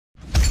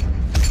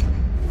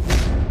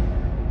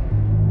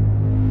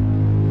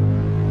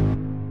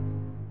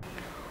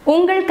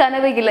உங்கள்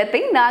கனவு இல்லத்தை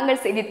நாங்கள்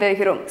செய்து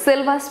தருகிறோம்.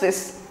 செல்வா ஸ்விஸ்.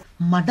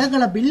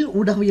 மட்டக்களப்பில்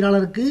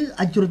ஊடகவியலாளருக்கு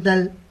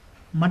அச்சுறுத்தல்.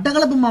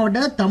 மட்டக்களப்பு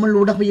மாவட்ட தமிழ்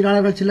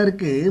ஊடகவியலாளர்கள்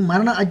சிலருக்கு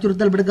மரண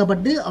அச்சுறுத்தல்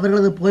விடுக்கப்பட்டு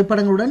அவர்களது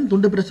புகைப்படங்களுடன்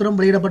துண்டு பிரசுரம்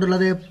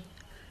வெளியிடப்பட்டுள்ளது.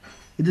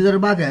 இது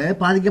தொடர்பாக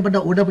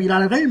பாதிக்கப்பட்ட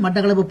ஊடகவியலாளர்கள்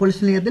மட்டக்களப்பு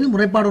போலீஸ் நிலையத்தில்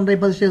முறைப்பாடு ஒன்றை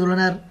பதிவு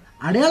செய்துள்ளனர்.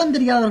 அடையாளம்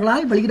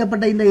தெரியாதவர்களால்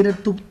வெளியிடப்பட்ட இந்த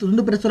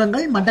துண்டு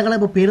பிரசுரங்கள்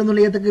மட்டக்களப்பு பேருந்து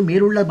நிலையத்துக்கு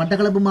மேலுள்ள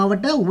மட்டக்களப்பு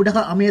மாவட்ட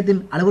ஊடக அமையத்தின்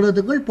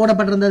அலுவலகத்துக்குள்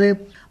போடப்பட்டிருந்தது.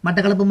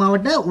 மட்டக்களப்பு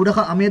மாவட்ட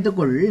ஊடக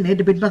அமையத்துக்குள்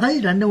நேற்று பிற்பகல்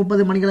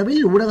 2:30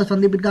 மணியளவில் ஊடக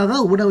சந்திப்பிற்காக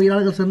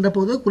ஊடகவியலாளர்கள்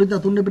சென்றபோது குறித்த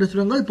துண்டு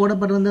பிரசுரங்கள்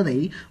போடப்பட்டிருந்ததை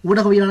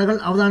ஊடகவியலாளர்கள்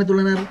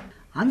அவதானித்துள்ளனர்.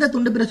 அந்த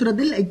துண்டு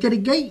பிரசுரத்தில்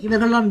எச்சரிக்கை,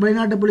 இவர்களால்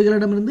வெளிநாட்டு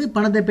புலிகளிடமிருந்து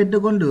பணத்தை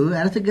பெற்றுக்கொண்டு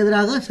அரசுக்கு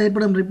எதிராக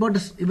செயல்படும்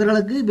ரிப்போர்ட்டர்ஸ்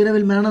இவர்களுக்கு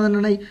விரைவில் மரண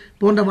தண்டனை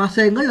போன்ற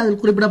வாசகங்கள்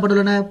அதில்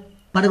குறிப்பிடப்பட்டுள்ளன.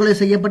 படுகொலை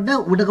செய்யப்பட்ட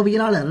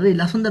ஊடகவியலாளர்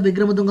லசந்த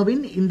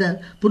விக்ரமதுங்கவின் இந்த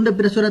துண்டு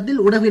பிரசுரத்தில்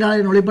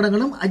ஊடகவியலாளரின்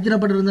ஒளிப்படங்களும்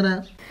அச்சிடப்பட்டிருந்தன.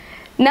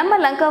 நம்ம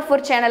லங்கா4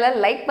 சேனலை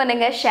லைக்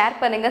பண்ணுங்க, ஷேர்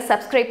பண்ணுங்க,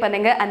 சப்ஸ்கிரைப்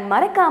பண்ணுங்க அண்ட்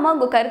மறக்காம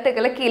உங்க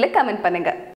கருத்துக்களை கீழே கமெண்ட் பண்ணுங்க.